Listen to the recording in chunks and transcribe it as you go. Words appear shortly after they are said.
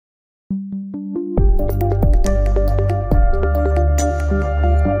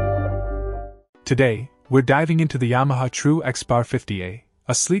Today, we're diving into the Yamaha True X Bar 50A,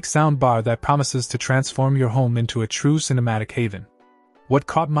 a sleek soundbar that promises to transform your home into a true cinematic haven. What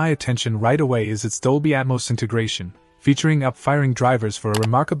caught my attention right away is its Dolby Atmos integration, featuring up-firing drivers for a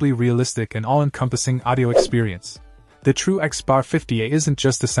remarkably realistic and all-encompassing audio experience. The True X Bar 50A isn't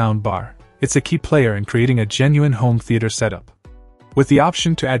just a sound bar, it's a key player in creating a genuine home theater setup. With the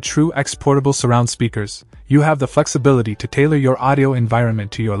option to add True X portable surround speakers, you have the flexibility to tailor your audio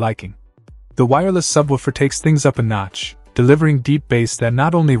environment to your liking. The wireless subwoofer takes things up a notch, delivering deep bass that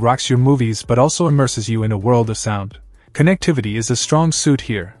not only rocks your movies but also immerses you in a world of sound. Connectivity is a strong suit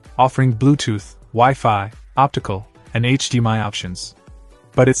here, offering Bluetooth, Wi-Fi, optical, and HDMI options.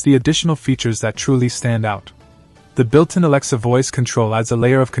 But it's the additional features that truly stand out. The built-in Alexa voice control adds a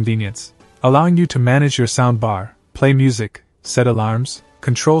layer of convenience, allowing you to manage your soundbar, play music, set alarms,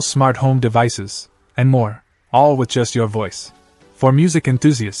 control smart home devices, and more, all with just your voice. For music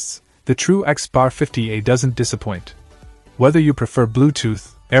enthusiasts, the True X Bar 50A doesn't disappoint. Whether you prefer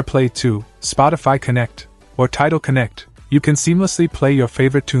Bluetooth, AirPlay 2, Spotify Connect, or Tidal Connect, you can seamlessly play your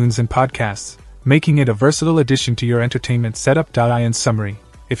favorite tunes and podcasts, making it a versatile addition to your entertainment setup. In summary,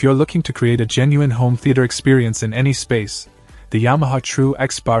 if you're looking to create a genuine home theater experience in any space, the Yamaha True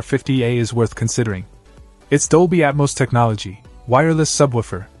X Bar 50A is worth considering. Its Dolby Atmos technology, wireless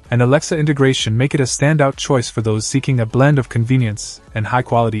subwoofer, and Alexa integration make it a standout choice for those seeking a blend of convenience and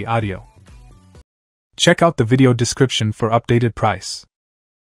high-quality audio. Check out the video description for updated price.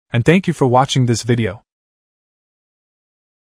 And thank you for watching this video.